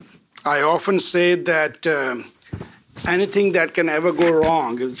I often say that anything that can ever go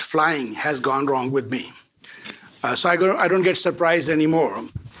wrong, flying, has gone wrong with me. So I don't get surprised anymore,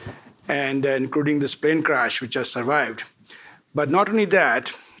 and including this plane crash, which I survived. But not only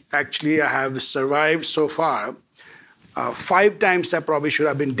that, actually, I have survived so far. 5 times I probably should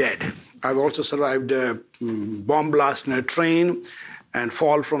have been dead. I've also survived a bomb blast in a train and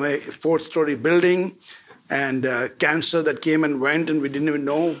fall from a 4th-story building, and cancer that came and went, and we didn't even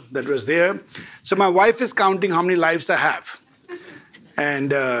know that was there. So my wife is counting how many lives I have.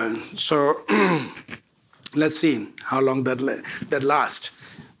 And so let's see how long that lasts.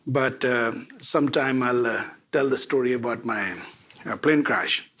 But sometime I'll tell the story about my plane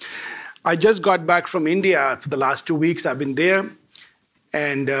crash. I just got back from India. For the last 2 weeks, I've been there.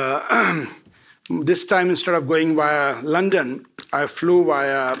 And this time, instead of going via London, I flew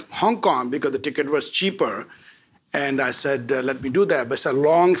via Hong Kong because the ticket was cheaper. And I said, let me do that. But it's a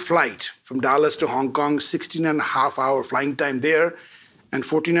long flight from Dallas to Hong Kong, 16.5-hour flying time there, and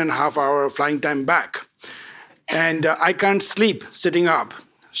 14.5-hour flying time back. And I can't sleep sitting up.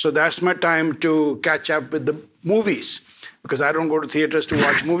 So that's my time to catch up with the movies, because I don't go to theaters to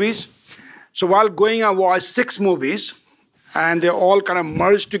watch movies. So while going, I watched 6 movies. And they all kind of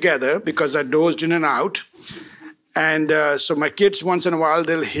merged together because I dozed in and out. And so my kids, once in a while,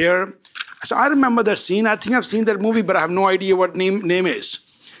 they'll hear. So I remember that scene. I think I've seen that movie, but I have no idea what name is.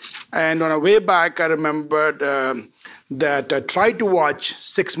 And on our way back, I remembered that I tried to watch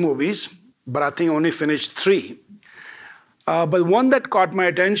 6 movies, but I think I only finished 3. But one that caught my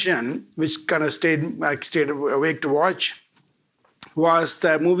attention, which kind of I stayed awake to watch, was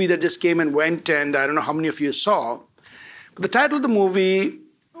the movie that just came and went, and I don't know how many of you saw. But the title of the movie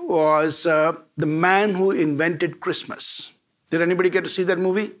was The Man Who Invented Christmas. Did anybody get to see that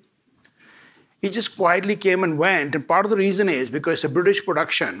movie? He just quietly came and went. And part of the reason is because it's a British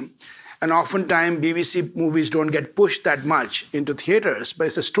production. And oftentimes BBC movies don't get pushed that much into theaters. But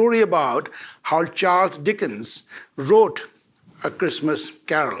it's a story about how Charles Dickens wrote A Christmas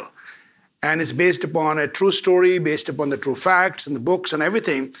Carol. And it's based upon a true story, based upon the true facts and the books and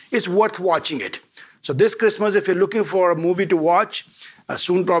everything. It's worth watching it. So this Christmas, if you're looking for a movie to watch,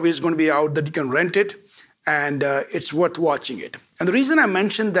 soon probably it's going to be out that you can rent it, and it's worth watching it. And the reason I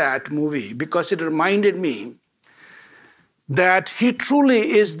mentioned that movie, because it reminded me that he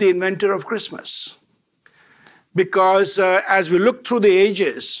truly is the inventor of Christmas. Because as we look through the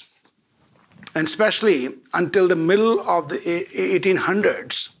ages, and especially until the middle of the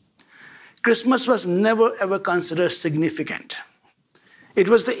 1800s, Christmas was never ever considered significant. It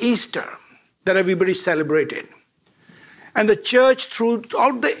was the Easter that everybody celebrated. And the church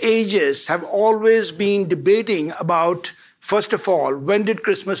throughout the ages have always been debating about, first of all, when did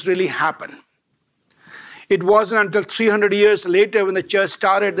Christmas really happen? It wasn't until 300 years later when the church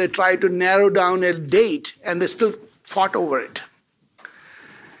started, they tried to narrow down a date, and they still fought over it.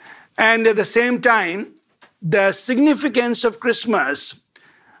 And at the same time, the significance of Christmas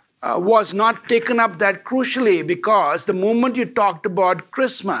was not taken up that crucially, because the moment you talked about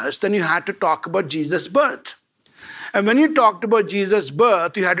Christmas, then you had to talk about Jesus' birth. And when you talked about Jesus'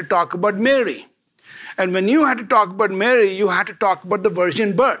 birth, you had to talk about Mary. And when you had to talk about Mary, you had to talk about the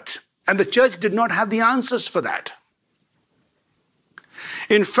virgin birth. And the church did not have the answers for that.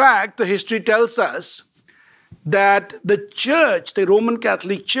 In fact, the history tells us that the church, the Roman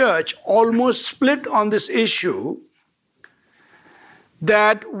Catholic Church, almost split on this issue.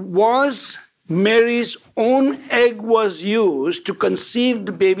 That was Mary's own egg was used to conceive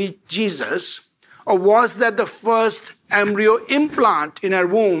the baby Jesus, or was that the first embryo implant in her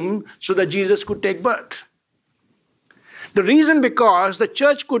womb so that Jesus could take birth? The reason because the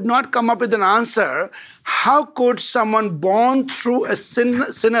church could not come up with an answer, how could someone born through a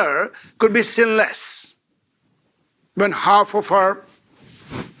sinner could be sinless when half of her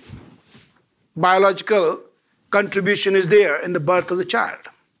biological contribution is there in the birth of the child?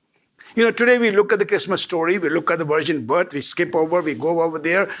 You know, today we look at the Christmas story, we look at the virgin birth, we skip over, we go over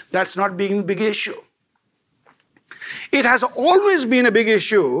there. That's not being a big issue. It has always been a big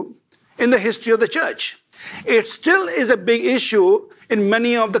issue in the history of the church. It still is a big issue in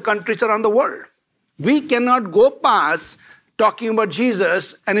many of the countries around the world. We cannot go past talking about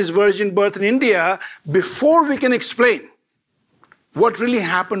Jesus and his virgin birth in India before we can explain what really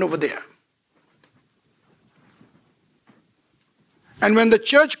happened over there. And when the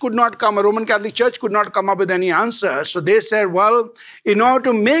church could not come, a Roman Catholic Church could not come up with any answer, so they said, well, in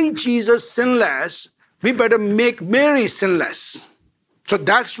order to make Jesus sinless, we better make Mary sinless. So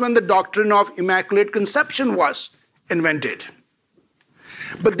that's when the doctrine of Immaculate Conception was invented.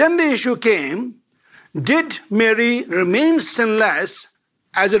 But then the issue came, did Mary remain sinless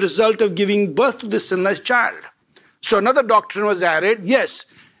as a result of giving birth to this sinless child. So another doctrine was added. Yes,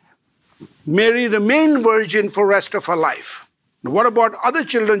 Mary remained virgin for the rest of her life. What about other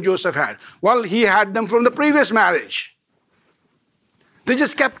children Joseph had? Well, he had them from the previous marriage. They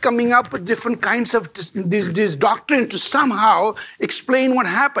just kept coming up with different kinds of these doctrines to somehow explain what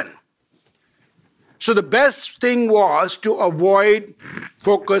happened. So the best thing was to avoid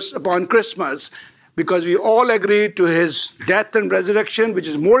focus upon Christmas, because we all agree to his death and resurrection, which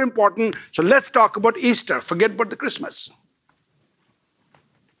is more important. So let's talk about Easter. Forget about the Christmas.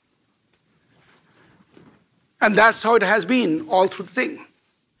 And that's how it has been all through the thing.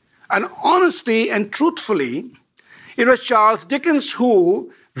 And honestly and truthfully, it was Charles Dickens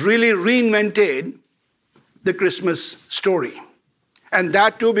who really reinvented the Christmas story. And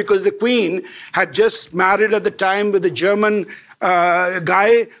that too because the Queen had just married at the time with a German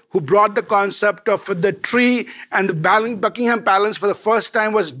guy who brought the concept of the tree, and the Buckingham Palace for the first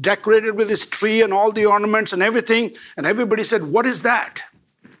time was decorated with this tree and all the ornaments and everything. And everybody said, "What is that?"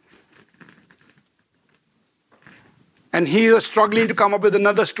 And he was struggling to come up with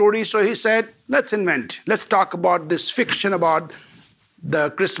another story, so he said, let's talk about this fiction about the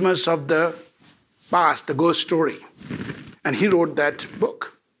Christmas of the past, the ghost story. And he wrote that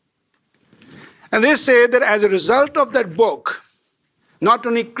book. And they say that as a result of that book, not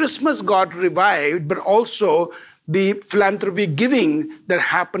only Christmas got revived, but also the philanthropy giving that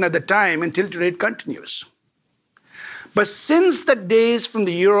happened at the time, until today it continues. But since the days from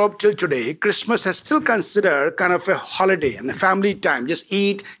the Europe till today, Christmas has still considered kind of a holiday and a family time. Just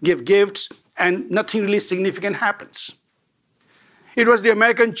eat, give gifts, and nothing really significant happens. It was the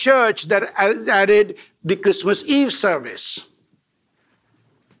American church that added the Christmas Eve service.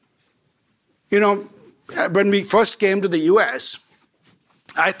 You know, when we first came to the U.S.,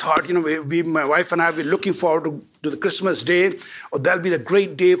 I thought, my wife and I were looking forward to the Christmas day, or that'll be the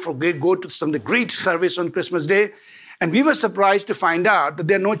great day for go to some of the great service on Christmas day. And we were surprised to find out that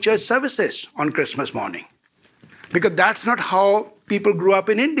there are no church services on Christmas morning, because that's not how people grew up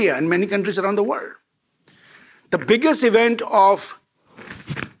in India and many countries around the world. The biggest event of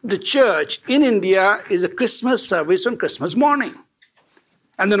the church in India is a Christmas service on Christmas morning.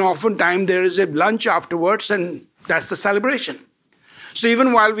 And then oftentimes there is a lunch afterwards, and that's the celebration. So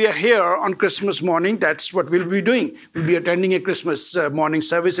even while we are here on Christmas morning, that's what we'll be doing. We'll be attending a Christmas morning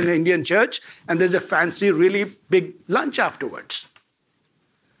service in an Indian church, and there's a fancy, really big lunch afterwards.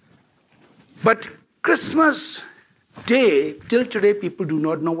 But Christmas Day, till today, people do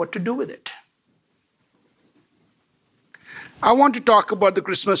not know what to do with it. I want to talk about the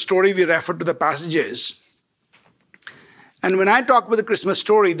Christmas story. We refer to the passages. And when I talk about the Christmas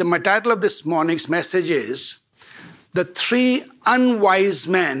story, my title of this morning's message is The Three Unwise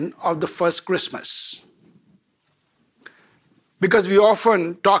Men of the First Christmas. Because we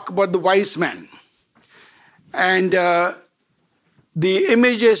often talk about the wise men. And the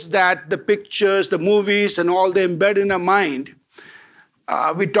images that the pictures, the movies, and all they embed in our mind,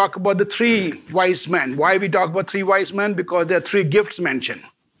 we talk about the three wise men. Why we talk about three wise men? Because there are three gifts mentioned.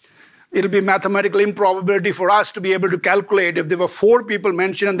 It'll be mathematical improbability for us to be able to calculate if there were four people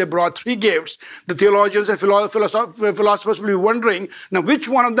mentioned and they brought three gifts. The theologians and philosophers will be wondering, now which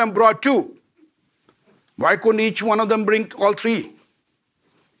one of them brought two? Why couldn't each one of them bring all three?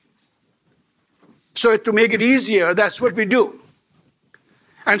 So to make it easier, that's what we do.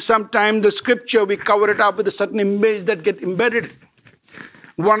 And sometimes the scripture, we cover it up with a certain image that get embedded.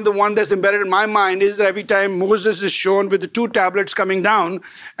 The one that's embedded in my mind is that every time Moses is shown with the two tablets coming down,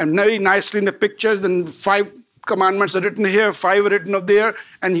 and very nicely in the pictures, then 5 commandments are written here, 5 are written up there,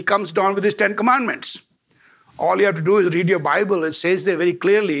 and he comes down with his 10 commandments. All you have to do is read your Bible. It says there very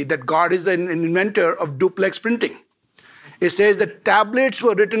clearly that God is the inventor of duplex printing. It says that tablets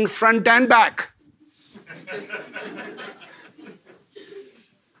were written front and back.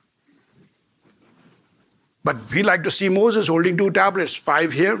 But we like to see Moses holding 2 tablets,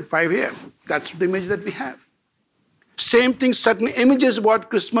 5 here, 5 here. That's the image that we have. Same thing, certain images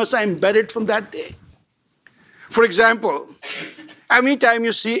about Christmas are embedded from that day. For example, every time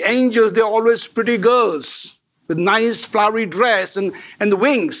you see angels, they're always pretty girls with nice flowery dress and the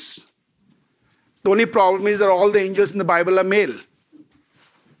wings. The only problem is that all the angels in the Bible are male.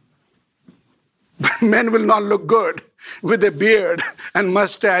 But men will not look good with a beard and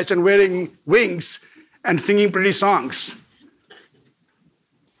mustache and wearing wings and singing pretty songs.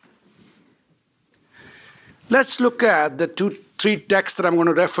 Let's look at the 3 texts that I'm going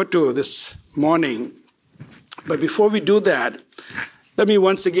to refer to this morning. But before we do that, let me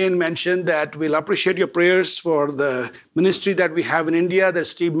once again mention that we'll appreciate your prayers for the ministry that we have in India that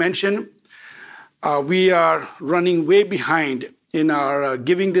Steve mentioned. We are running way behind in our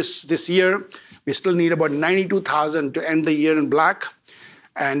giving this year. We still need about $92,000 to end the year in black.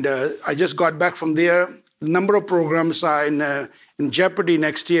 And I just got back from there. A number of programs are in jeopardy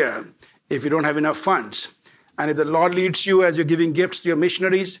next year if you don't have enough funds. And if the Lord leads you as you're giving gifts to your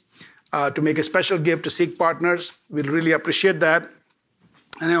missionaries to make a special gift to seek partners, we'll really appreciate that.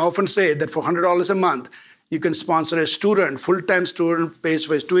 And I often say that for $100 a month, you can sponsor a student, full-time student, pays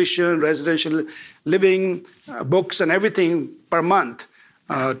for his tuition, residential living, books, and everything per month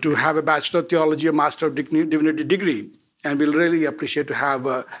to have a Bachelor of Theology or Master of Divinity degree. And we'll really appreciate to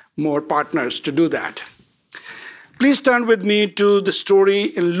have more partners to do that. Please turn with me to the story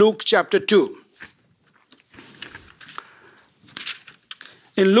in Luke chapter 2.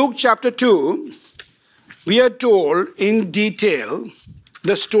 In Luke chapter 2, we are told in detail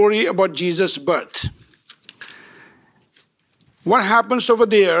the story about Jesus' birth. What happens over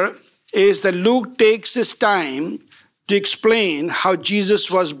there is that Luke takes his time to explain how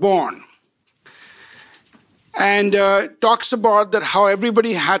Jesus was born. And talks about that how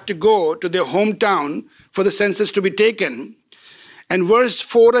everybody had to go to their hometown for the census to be taken. And verse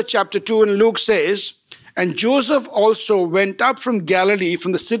 4 of chapter 2 in Luke says, "And Joseph also went up from Galilee,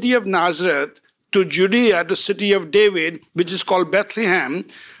 from the city of Nazareth, to Judea, the city of David, which is called Bethlehem,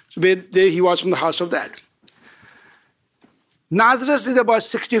 where he was from the house of David." Nazareth is about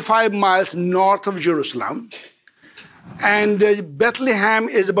 65 miles north of Jerusalem. And Bethlehem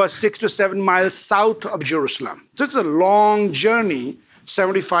is about 6 to 7 miles south of Jerusalem. So it's a long journey,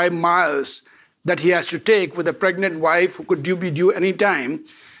 75 miles, that he has to take with a pregnant wife who could be due any time,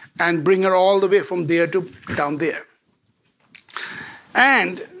 and bring her all the way from there to down there.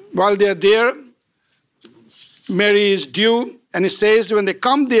 And while they're there, Mary is due, and it says when they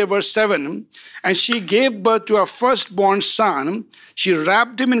come there, verse 7, "And she gave birth to her firstborn son. She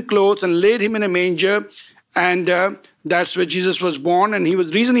wrapped him in clothes and laid him in a manger." And that's where Jesus was born. And the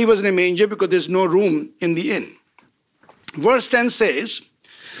reason he was in a manger because there's no room in the inn. Verse 10 says,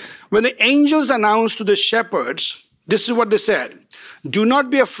 "When the angels announced to the shepherds," this is what they said, "Do not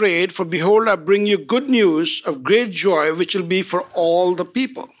be afraid, for behold, I bring you good news of great joy, which will be for all the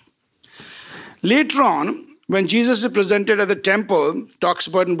people." Later on, when Jesus is presented at the temple, talks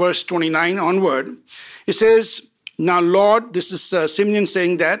about in verse 29 onward, it says, "Now Lord," this is Simeon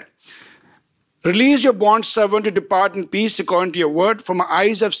saying that, "release your bond servant to depart in peace according to your word, for my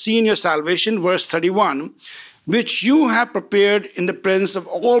eyes have seen your salvation," verse 31, "which you have prepared in the presence of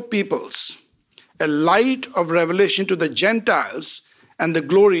all peoples, a light of revelation to the Gentiles and the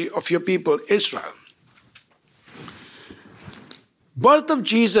glory of your people Israel." Birth of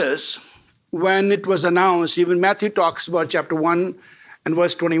Jesus, when it was announced, even Matthew talks about chapter 1 and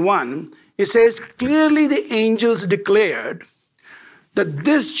verse 21, it says, clearly the angels declared that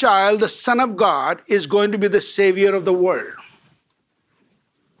this child, the Son of God, is going to be the Savior of the world.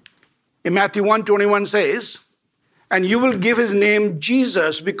 In Matthew 1:21 says, "And you will give his name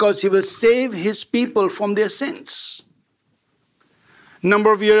Jesus, because he will save his people from their sins." A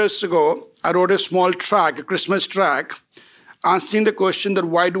number of years ago, I wrote a small tract, a Christmas tract, answering the question that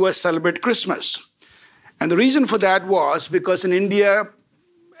why do I celebrate Christmas? And the reason for that was because in India,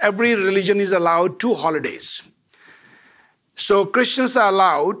 every religion is allowed 2 holidays. So Christians are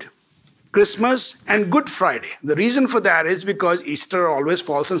allowed Christmas and Good Friday. The reason for that is because Easter always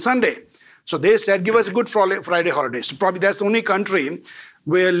falls on Sunday. So they said, give us a Good Friday holiday. So probably that's the only country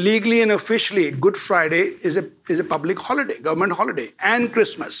where legally and officially Good Friday is a public holiday, government holiday, and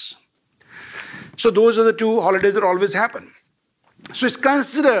Christmas. So those are the 2 holidays that always happen. So it's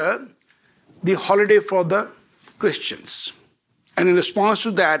considered the holiday for the Christians. And in response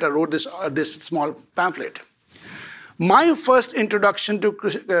to that, I wrote this small pamphlet. My first introduction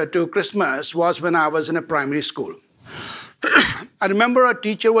to Christmas was when I was in a primary school. I remember a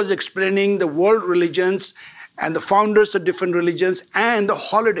teacher was explaining the world religions and the founders of different religions and the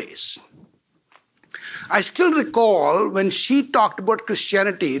holidays. I still recall when she talked about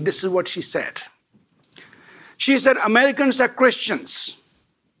Christianity, this is what she said. She said, Americans are Christians,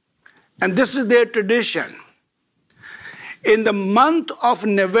 and this is their tradition. In the month of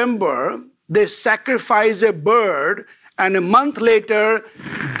November, they sacrifice a bird, and a month later,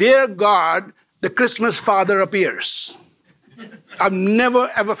 their God, the Christmas Father, appears. I've never,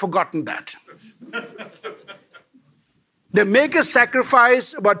 ever forgotten that. They make a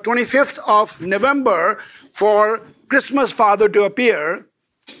sacrifice about 25th of November for Christmas Father to appear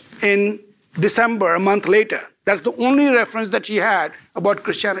in December, a month later. That's the only reference that she had about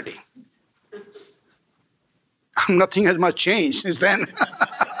Christianity. Nothing has much changed since then.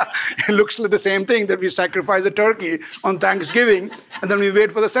 It looks like the same thing, that we sacrifice a turkey on Thanksgiving and then we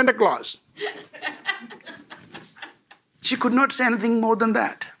wait for the Santa Claus. She could not say anything more than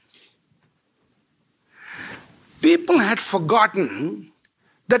that. People had forgotten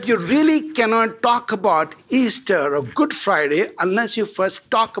that you really cannot talk about Easter or Good Friday unless you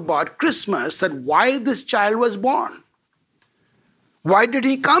first talk about Christmas, that why this child was born. Why did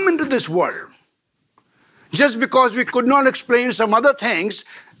he come into this world? Just because we could not explain some other things,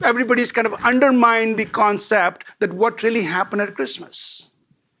 everybody's kind of undermined the concept that what really happened at Christmas.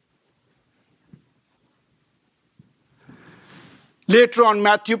 Later on,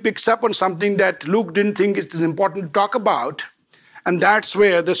 Matthew picks up on something that Luke didn't think is important to talk about. And that's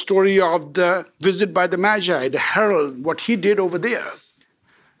where the story of the visit by the Magi, the herald, what he did over there.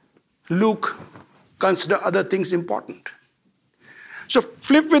 Luke considered other things important. So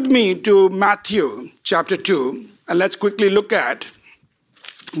flip with me to Matthew chapter 2, and let's quickly look at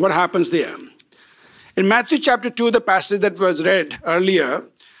what happens there. In Matthew chapter 2, the passage that was read earlier,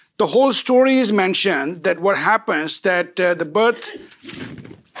 the whole story is mentioned, that what happens, that the birth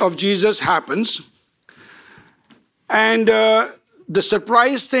of Jesus happens. And the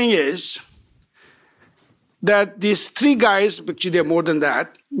surprise thing is that these three guys, actually there are more than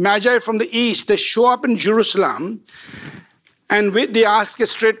that, Magi from the east, they show up in Jerusalem and they ask a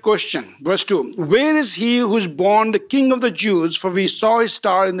straight question. Verse 2, where is he who's born the King of the Jews? For we saw his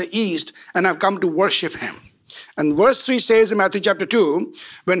star in the east and have come to worship him. And verse 3 says in Matthew chapter 2,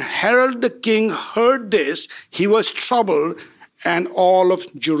 when Herod the king heard this, he was troubled, and all of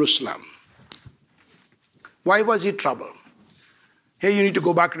Jerusalem. Why was he troubled? Here you need to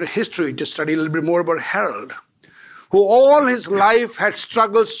go back to the history to study a little bit more about Herod, who all his life had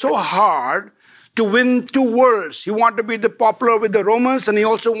struggled so hard to win two worlds. He wanted to be the popular with the Romans, and he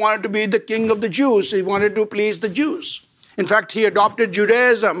also wanted to be the king of the Jews. He wanted to please the Jews. In fact, he adopted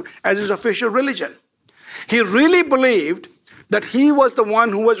Judaism as his official religion. He really believed that he was the one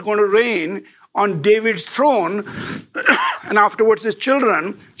who was going to reign on David's throne and afterwards his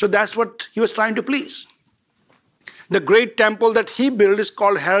children. So that's what he was trying to please. The great temple that he built is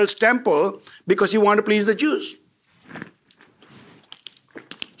called Herod's Temple because he wanted to please the Jews.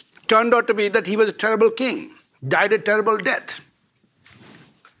 Turned out to be that he was a terrible king, died a terrible death.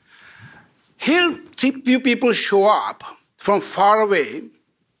 Here, few people show up from far away,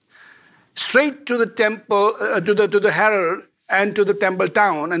 straight to the temple, to the Herod and to the temple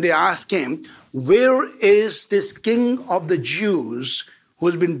town, and they ask him, where is this King of the Jews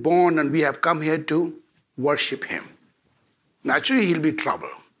who's been born, and we have come here to worship him? Naturally, he'll be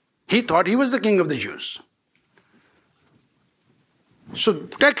troubled. He thought he was the King of the Jews. So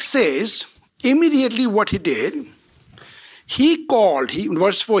text says, immediately what he did, he called, in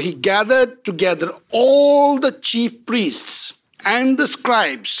verse 4, he gathered together all the chief priests and the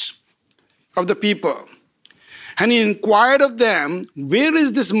scribes of the people. And he inquired of them, where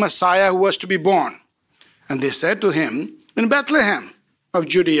is this Messiah who was to be born? And they said to him, in Bethlehem of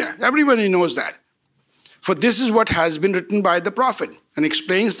Judea. Everybody knows that. For this is what has been written by the prophet, and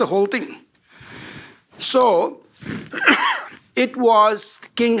explains the whole thing. So, it was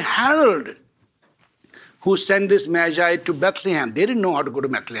King Herod who sent this Magi to Bethlehem. They didn't know how to go to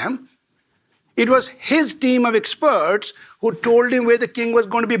Bethlehem. It was his team of experts who told him where the king was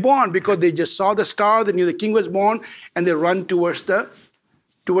going to be born, because they just saw the star, they knew the king was born, and they run towards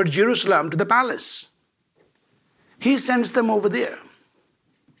Jerusalem, to the palace. He sends them over there.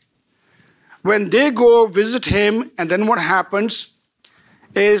 When they go visit him, and then what happens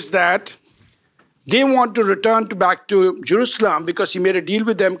is that they want to return back to Jerusalem because he made a deal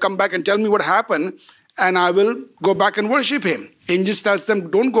with them, come back and tell me what happened, and I will go back and worship him. Angel tells them,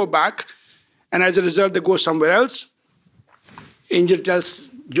 don't go back. And as a result, they go somewhere else. Angel tells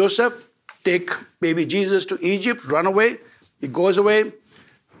Joseph, take baby Jesus to Egypt, run away. He goes away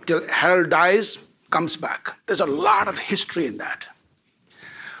till Herod dies, comes back. There's a lot of history in that.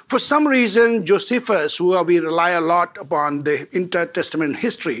 For some reason, Josephus, who we rely a lot upon the intertestament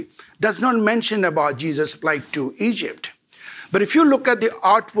history, does not mention about Jesus' flight to Egypt. But if you look at the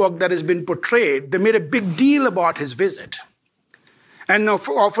artwork that has been portrayed, they made a big deal about his visit. And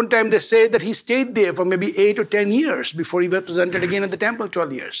oftentimes they say that he stayed there for maybe 8 or 10 years before he was presented again at the temple,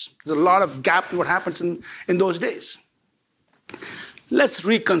 12 years. There's a lot of gap in what happens in those days. Let's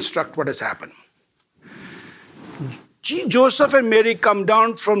reconstruct what has happened. Joseph and Mary come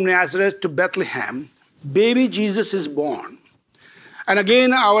down from Nazareth to Bethlehem. Baby Jesus is born. And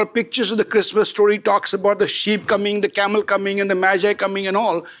again, our pictures of the Christmas story talks about the sheep coming, the camel coming, and the Magi coming and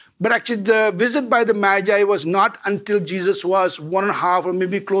all. But actually, the visit by the Magi was not until Jesus was 1.5 or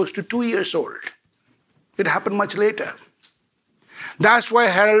maybe close to 2 years old. It happened much later. That's why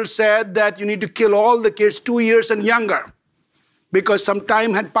Herod said that you need to kill all the kids 2 years and younger, because some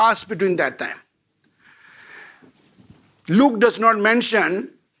time had passed between that time. Luke does not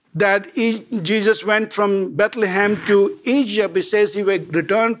mention that Jesus went from Bethlehem to Egypt. It says he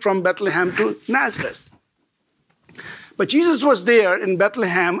returned from Bethlehem to Nazareth. But Jesus was there in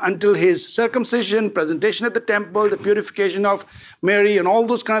Bethlehem until his circumcision, presentation at the temple, the purification of Mary, and all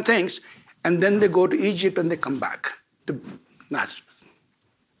those kind of things. And then they go to Egypt and they come back to Nazareth.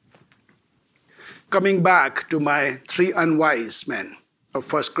 Coming back to my 3 unwise men of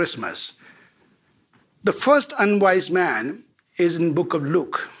first Christmas. The first unwise man is in the book of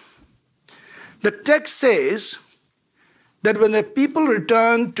Luke. The text says that when the people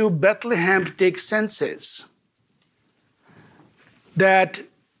returned to Bethlehem to take census, that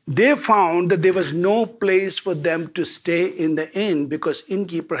they found that there was no place for them to stay in the inn because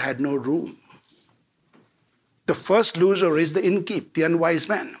innkeeper had no room. The first loser is the innkeep, the unwise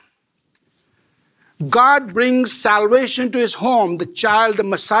man. God brings salvation to his home. The child, the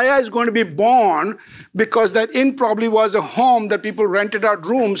Messiah, is going to be born because that inn probably was a home that people rented out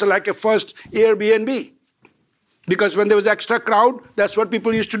rooms like a first Airbnb. Because when there was extra crowd, that's what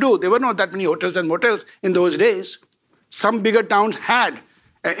people used to do. There were not that many hotels and motels in those days. Some bigger towns had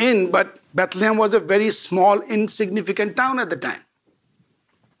an inn, but Bethlehem was a very small, insignificant town at the time.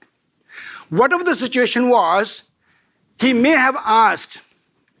 Whatever the situation was, he may have asked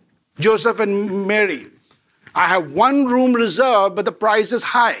Joseph and Mary, I have 1 room reserved, but the price is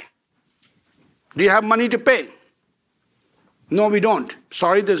high. Do you have money to pay? No, we don't.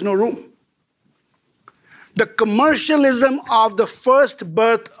 Sorry, there's no room. The commercialism of the first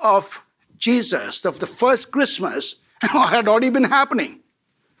birth of Jesus, of the first Christmas, had already been happening.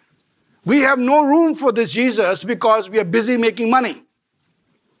 We have no room for this Jesus because we are busy making money.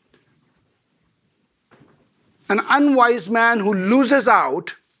 An unwise man who loses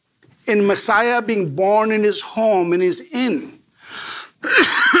out in Messiah being born in his home, in his inn,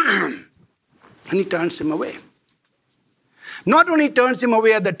 and he turns him away. Not only turns him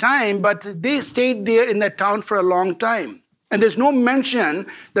away at the time, but they stayed there in that town for a long time. And there's no mention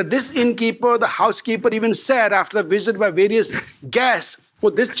that this innkeeper, the housekeeper, even said after the visit by various guests,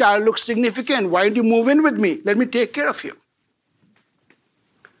 well, this child looks significant. Why don't you move in with me? Let me take care of you.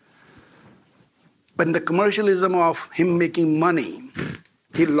 But in the commercialism of him making money,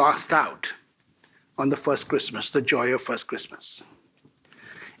 he lost out on the first Christmas, the joy of first Christmas.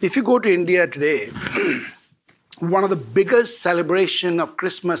 If you go to India today, one of the biggest celebration of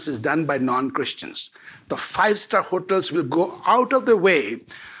Christmas is done by non-Christians. The 5-star hotels will go out of their way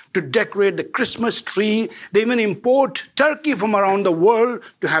to decorate the Christmas tree. They even import turkey from around the world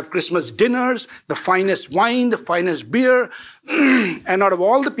to have Christmas dinners, the finest wine, the finest beer. And out of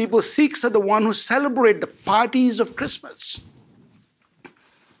all the people, Sikhs are the one who celebrate the parties of Christmas.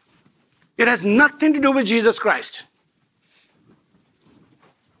 It has nothing to do with Jesus Christ.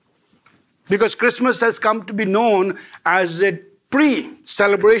 Because Christmas has come to be known as a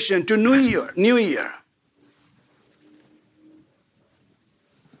pre-celebration to New Year.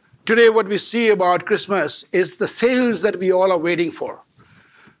 Today what we see about Christmas is the sales that we all are waiting for.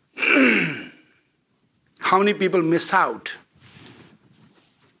 How many people miss out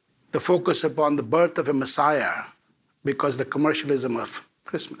the focus upon the birth of a Messiah because the commercialism of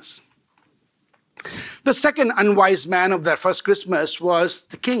Christmas? The second unwise man of that first Christmas was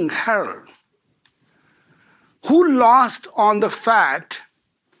the King Herod, who lost on the fact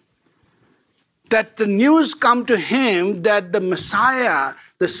that the news come to him that the Messiah,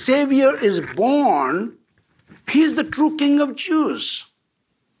 the Savior, is born. He is the true King of Jews.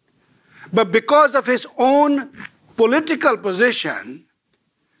 But because of his own political position,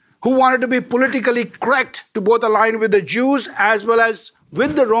 who wanted to be politically correct to both align with the Jews as well as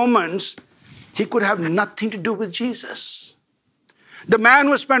with the Romans, he could have nothing to do with Jesus. The man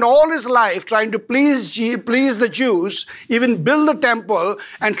who spent all his life trying to please the Jews, even build the temple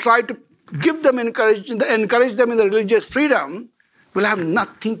and try to give them encourage them in the religious freedom, will have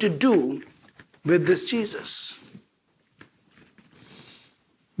nothing to do with this Jesus.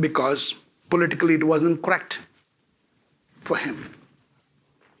 Because politically it wasn't correct for him.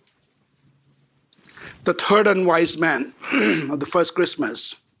 The third unwise man of the first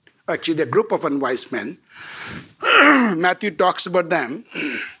Christmas, actually the group of unwise men, Matthew talks about them.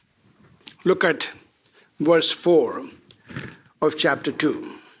 Look at verse 4 of chapter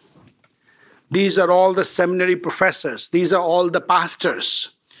 2. These are all the seminary professors. These are all the pastors.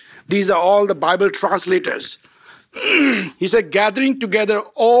 These are all the Bible translators. He said, gathering together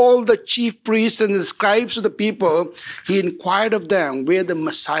all the chief priests and the scribes of the people, he inquired of them where the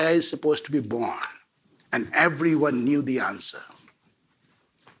Messiah is supposed to be born. And everyone knew the answer.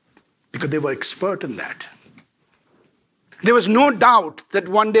 Because they were expert in that. There was no doubt that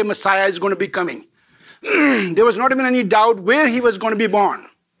one day Messiah is going to be coming. There was not even any doubt where he was going to be born.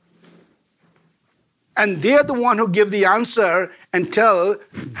 And they are the one who give the answer and tell,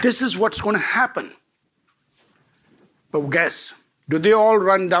 this is what's going to happen. But guess, do they all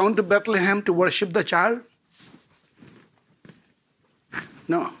run down to Bethlehem to worship the child?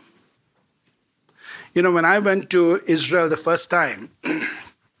 No. You know, when I went to Israel the first time,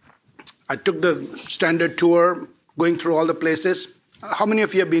 I took the standard tour, going through all the places. How many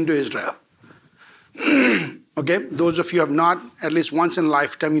of you have been to Israel? Okay, those of you who have not, at least once in a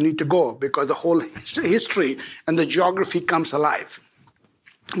lifetime, you need to go, because the whole history and the geography comes alive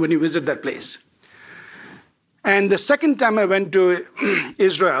when you visit that place. And the second time I went to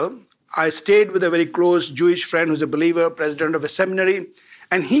Israel, I stayed with a very close Jewish friend who's a believer, president of a seminary,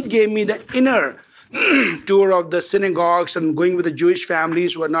 and he gave me the inner tour of the synagogues and going with the Jewish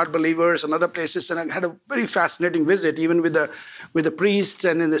families who are not believers and other places. And I had a very fascinating visit, even with the priests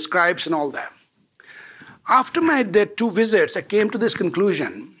and the scribes and all that. After my two visits, I came to this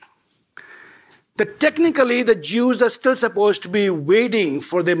conclusion that technically the Jews are still supposed to be waiting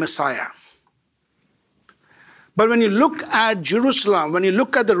for the Messiah. But when you look at Jerusalem, when you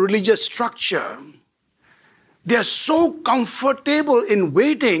look at the religious structure, they are so comfortable in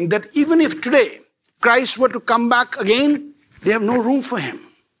waiting that even if today Christ were to come back again, they have no room for him.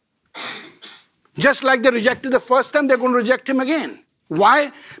 Just like they rejected the first time, they're going to reject him again.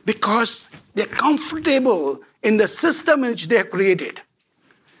 Why? Because they're comfortable in the system in which they have created.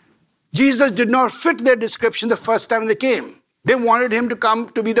 Jesus did not fit their description the first time they came. They wanted him to come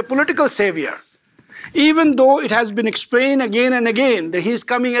to be the political savior. Even though it has been explained again and again that he's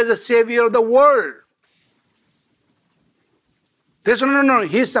coming as a savior of the world. They said, no,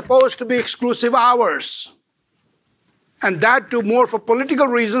 he's supposed to be exclusive ours. And that too more for political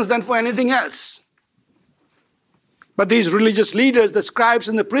reasons than for anything else. But these religious leaders, the scribes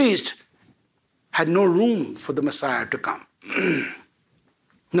and the priests, had no room for the Messiah to come.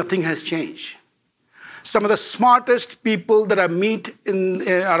 Nothing has changed. Some of the smartest people that I meet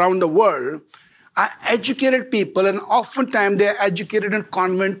around the world are educated people, and oftentimes they are educated in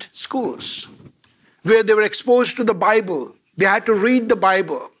convent schools, where they were exposed to the Bible. They had to read the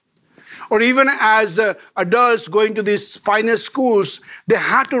Bible. Or even as adults going to these finest schools, they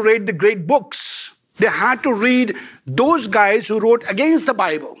had to read the great books. They had to read those guys who wrote against the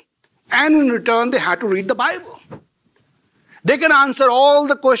Bible. And in return, they had to read the Bible. They can answer all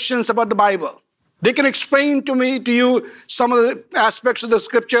the questions about the Bible. They can explain to you some of the aspects of the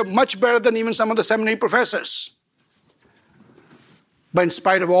scripture much better than even some of the seminary professors. But in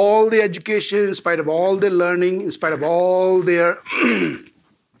spite of all the education, in spite of all their learning, in spite of all their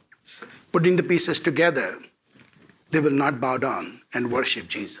putting the pieces together, they will not bow down and worship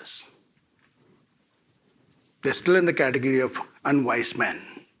Jesus. They're still in the category of unwise men,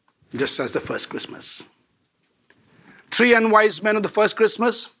 just as the first Christmas. 3 unwise men of the first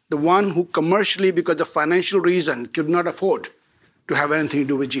Christmas: the one who commercially, because of financial reason, could not afford to have anything to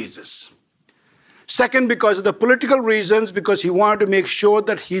do with Jesus. Second, because of the political reasons, because he wanted to make sure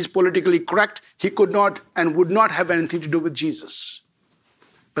that he's politically correct, he could not and would not have anything to do with Jesus.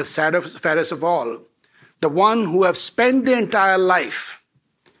 But fairest of all, the one who have spent their entire life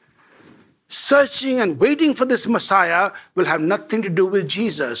searching and waiting for this Messiah will have nothing to do with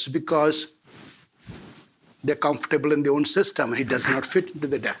Jesus, because they're comfortable in their own system and he does not fit into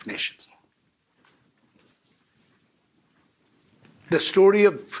the definitions. The story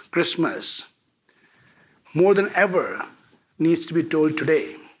of Christmas, more than ever, needs to be told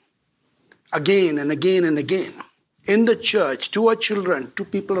today. Again and again and again. In the church, to our children, to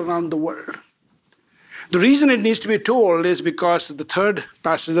people around the world. The reason it needs to be told is because the third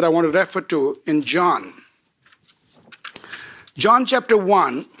passage that I want to refer to in John. John chapter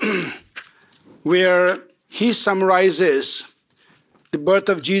 1, where he summarizes the birth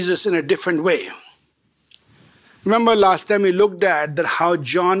of Jesus in a different way. Remember last time we looked at that how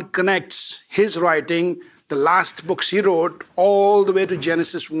John connects his writing, the last books he wrote, all the way to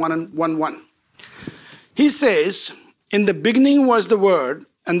Genesis 1:1. He says, "In the beginning was the Word,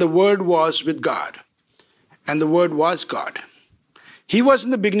 and the Word was with God, and the Word was God. He was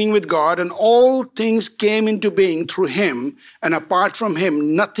in the beginning with God, and all things came into being through him, and apart from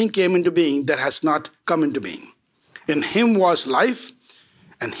him, nothing came into being that has not come into being. In him was life,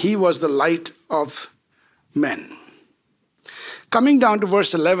 and he was the light of men." Coming down to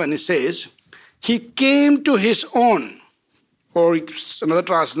verse 11, it says, "He came to his own," or another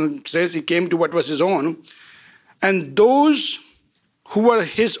translation says, "He came to what was his own, and those who were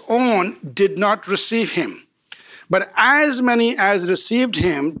his own did not receive him. But as many as received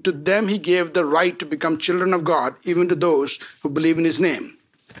him, to them he gave the right to become children of God, even to those who believe in his name,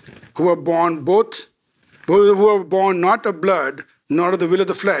 who were born both Those who were born not of blood, nor of the will of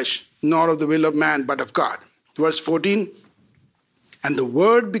the flesh, nor of the will of man, but of God. Verse 14, and the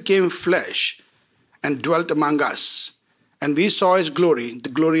Word became flesh and dwelt among us. And we saw his glory, the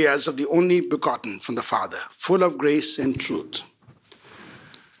glory as of the only begotten from the Father, full of grace and truth.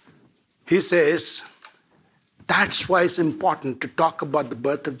 He says, that's why it's important to talk about the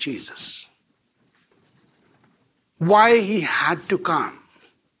birth of Jesus. Why he had to come.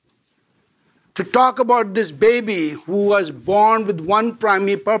 To talk about this baby who was born with one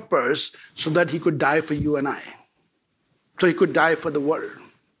primary purpose, so that he could die for you and I. So he could die for the world.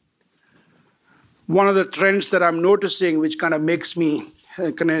 One of the trends that I'm noticing, which kind of makes me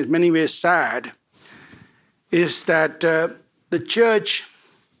in many ways sad, is that the church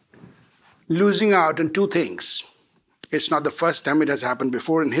losing out on two things. It's not the first time, it has happened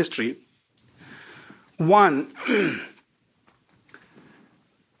before in history. One,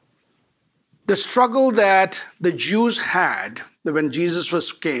 the struggle that the Jews had when Jesus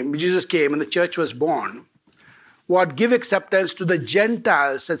came and the church was born, would give acceptance to the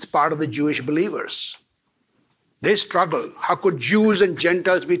Gentiles as part of the Jewish believers. They struggled. How could Jews and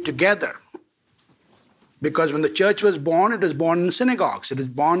Gentiles be together? Because when the church was born, it was born in synagogues. It was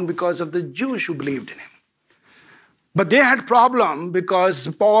born because of the Jews who believed in him. But they had a problem because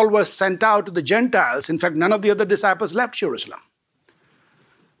Paul was sent out to the Gentiles. In fact, none of the other disciples left Jerusalem.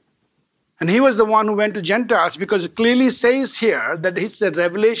 And he was the one who went to Gentiles, because it clearly says here that his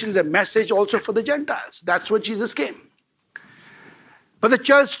revelation is a message also for the Gentiles. That's where Jesus came. But the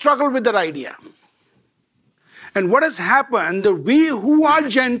church struggled with that idea. And what has happened, that we who are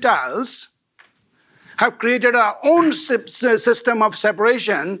Gentiles have created our own system of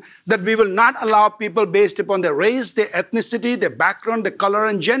separation, that we will not allow people based upon their race, their ethnicity, their background, their color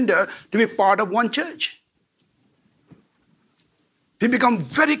and gender to be part of one church. We become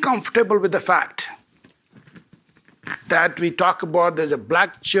very comfortable with the fact that we talk about there's a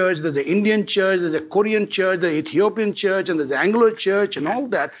black church, there's an Indian church, there's a Korean church, there's an Ethiopian church, and there's an Anglo church and all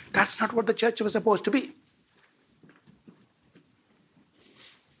that. That's not what the church was supposed to be.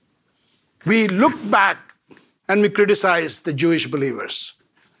 We look back and we criticize the Jewish believers.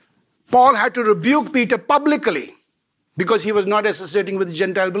 Paul had to rebuke Peter publicly because he was not associating with the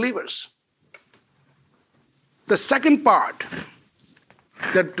Gentile believers. The second part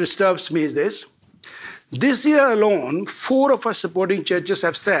that disturbs me is this. This year alone, 4 of our supporting churches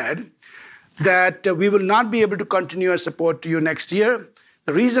have said that we will not be able to continue our support to you next year.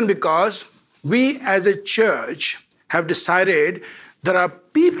 The reason because we as a church have decided that our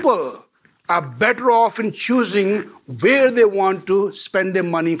people are better off in choosing where they want to spend their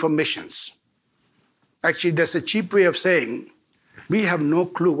money for missions. Actually, that's a cheap way of saying we have no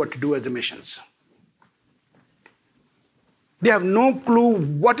clue what to do as the missions. They have no clue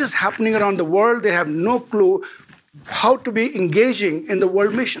what is happening around the world. They have no clue how to be engaging in the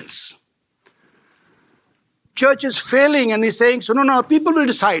world missions. Church is failing and he's saying, so no, people will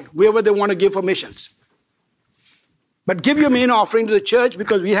decide wherever they want to give for missions. But give your main offering to the church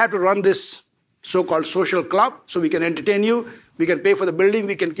because we have to run this so-called social club so we can entertain you, we can pay for the building,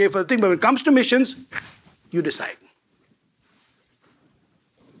 we can pay for the thing. But when it comes to missions, you decide.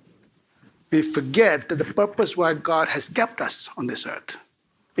 We forget that the purpose why God has kept us on this earth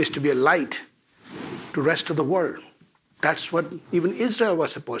is to be a light to the rest of the world. That's what even Israel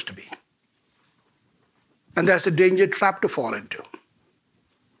was supposed to be. And that's a danger trap to fall into.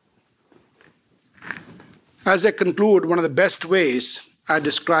 As I conclude, one of the best ways I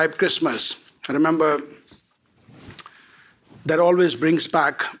describe Christmas, I remember that always brings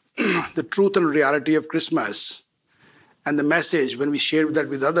back the truth and reality of Christmas and the message when we share that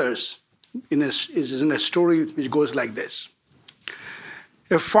with others is in a story which goes like this.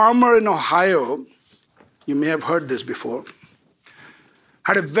 A farmer in Ohio, you may have heard this before,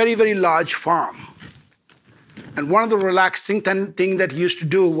 had a very, very large farm. And one of the relaxing things that he used to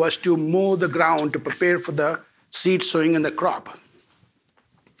do was to mow the ground to prepare for the seed sowing in the crop.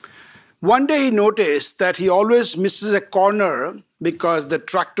 One day he noticed that he always misses a corner because the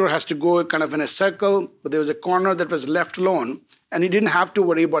tractor has to go kind of in a circle, but there was a corner that was left alone, and he didn't have to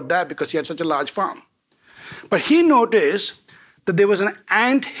worry about that because he had such a large farm. But he noticed that there was an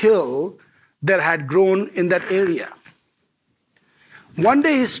ant hill that had grown in that area. One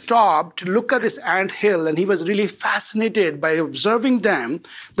day he stopped to look at this ant hill, and he was really fascinated by observing them,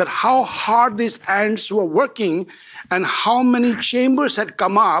 that how hard these ants were working and how many chambers had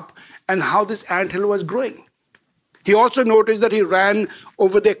come up and how this ant hill was growing. He also noticed that he ran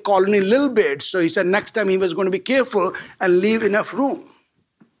over their colony a little bit, so he said next time he was going to be careful and leave enough room.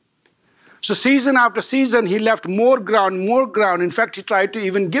 So season after season, he left more ground, more ground. In fact, he tried to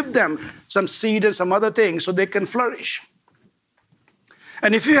even give them some seed and some other things so they can flourish.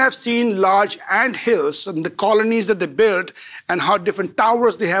 And if you have seen large ant hills and the colonies that they built and how different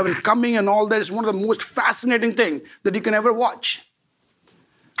towers they have and coming and all that is one of the most fascinating things that you can ever watch.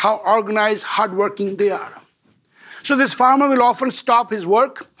 How organized, hardworking they are. So this farmer will often stop his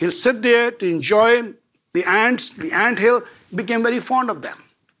work. He'll sit there to enjoy the ants, the ant hill, became very fond of them.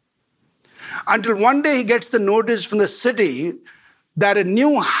 Until one day he gets the notice from the city that a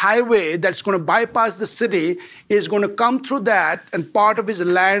new highway that's going to bypass the city is going to come through that, and part of his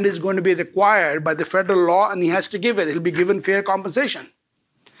land is going to be required by the federal law, and he has to give it. He'll be given fair compensation.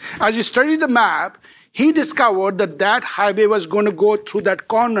 As he studied the map, he discovered that that highway was going to go through that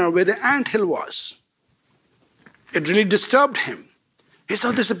corner where the anthill was. It really disturbed him. He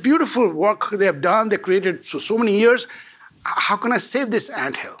said, this is a beautiful work they have done. They created so many years. How can I save this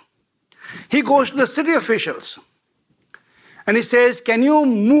anthill? He goes to the city officials. And he says, can you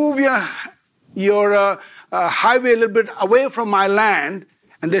move your highway a little bit away from my land?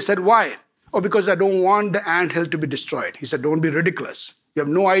 And they said, why? Oh, because I don't want the anthill to be destroyed. He said, don't be ridiculous. You have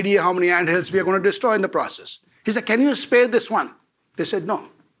no idea how many anthills we are going to destroy in the process. He said, can you spare this one? They said, no.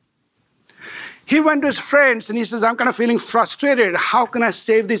 He went to his friends and he says, I'm kind of feeling frustrated. How can I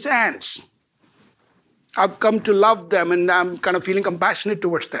save these ants? I've come to love them and I'm kind of feeling compassionate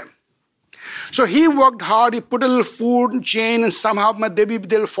towards them. So he worked hard, he put a little food chain and somehow maybe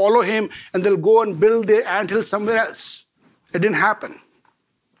they'll follow him and they'll go and build their anthill somewhere else. It didn't happen.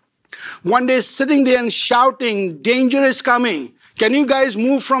 One day sitting there and shouting, danger is coming. Can you guys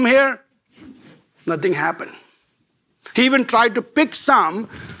move from here? Nothing happened. He even tried to pick some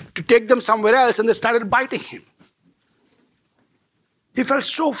to take them somewhere else and they started biting him. He felt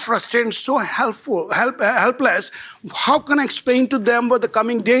so frustrated, so helpless. How can I explain to them about the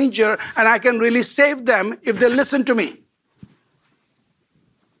coming danger and I can really save them if they listen to me?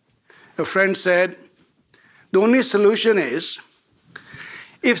 A friend said, the only solution is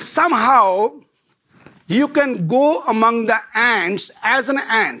if somehow you can go among the ants as an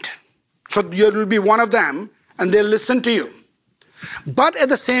ant, so you will be one of them and they'll listen to you. But at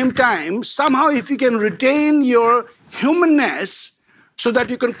the same time, somehow if you can retain your humanness, so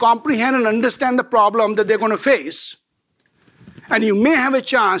that you can comprehend and understand the problem that they're going to face. And you may have a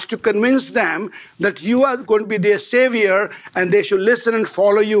chance to convince them that you are going to be their savior and they should listen and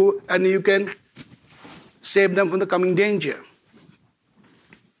follow you and you can save them from the coming danger.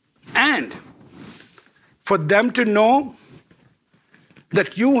 And for them to know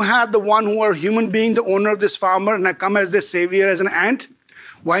that you have the one who are human being, the owner of this farmer, and I come as their savior as an ant,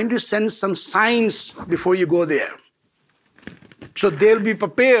 why don't you send some signs before you go there? So they'll be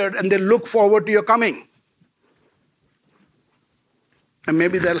prepared and they'll look forward to your coming. And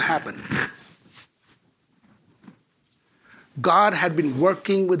maybe that'll happen. God had been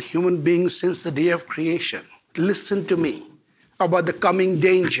working with human beings since the day of creation. Listen to me about the coming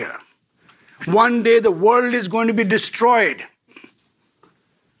danger. One day the world is going to be destroyed.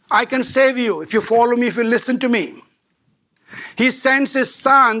 I can save you if you follow me, if you listen to me. He sends his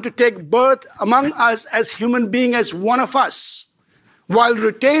son to take birth among us as human being, as one of us, while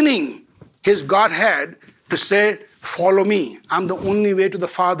retaining his Godhead to say, follow me. I'm the only way to the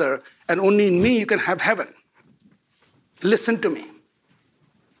Father, and only in me you can have heaven. Listen to me.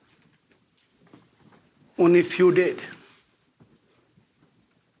 Only few did.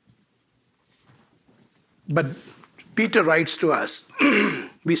 But Peter writes to us,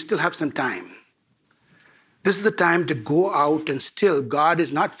 we still have some time. This is the time to go out and still, God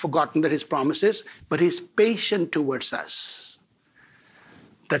is not forgotten that his promises, but he's patient towards us.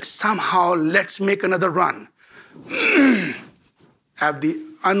 That somehow let's make another run at the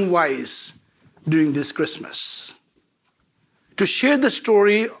unwise during this Christmas. To share the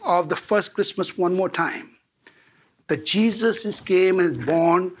story of the first Christmas one more time. That Jesus came and is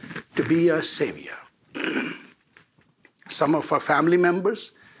born to be our Savior. Some of our family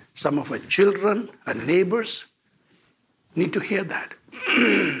members, some of our children, our neighbors need to hear that.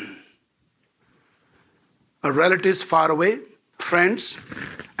 Our relatives far away, friends,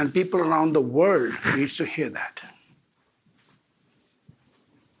 and people around the world needs to hear that.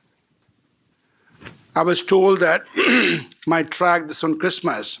 I was told that my track, This on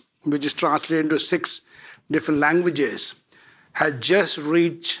Christmas, which is translated into 6 different languages, had just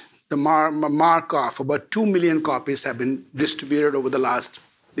reached the mark of about 2 million copies have been distributed over the last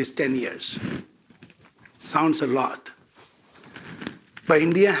these 10 years. Sounds a lot. But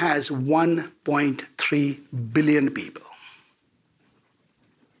India has 1.3 billion people.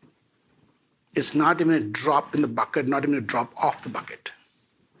 It's not even a drop in the bucket, not even a drop off the bucket.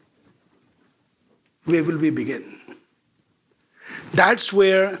 where will we begin? That's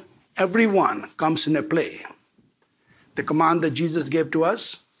where everyone comes into play. The command that Jesus gave to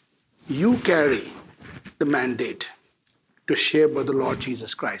us, you carry the mandate to share about the Lord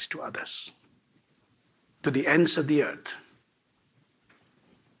Jesus Christ to others, to the ends of the earth,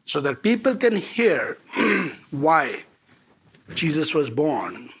 so that people can hear why Jesus was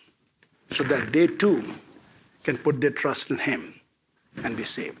born, so that they too can put their trust in him and be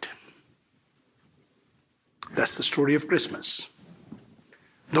saved. That's the story of Christmas.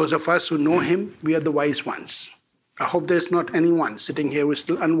 Those of us who know him, we are the wise ones. I hope there's not anyone sitting here who is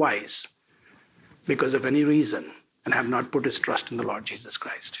still unwise because of any reason and have not put his trust in the Lord Jesus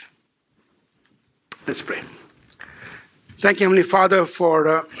Christ. Let's pray. Thank you, Heavenly Father,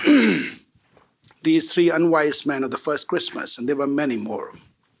 for these three unwise men of the first Christmas, and there were many more.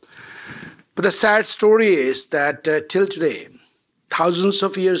 But the sad story is that till today, thousands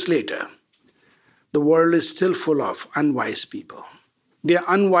of years later, the world is still full of unwise people. They are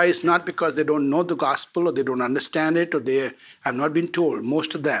unwise not because they don't know the gospel or they don't understand it or they have not been told.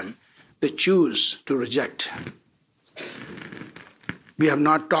 Most of them, they choose to reject. We have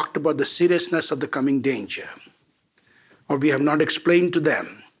not talked about the seriousness of the coming danger, or we have not explained to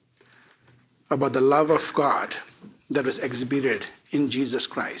them about the love of God that was exhibited in Jesus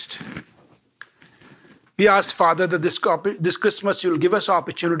Christ. We ask, Father, that this Christmas you'll give us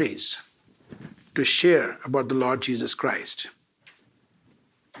opportunities to share about the Lord Jesus Christ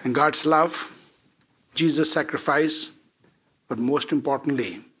and God's love, Jesus' sacrifice, but most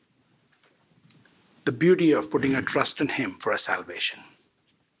importantly, the beauty of putting our trust in him for our salvation.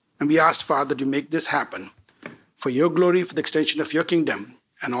 And we ask, Father, to make this happen for your glory, for the extension of your kingdom,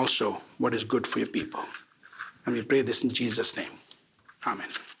 and also what is good for your people. And we pray this in Jesus' name. Amen.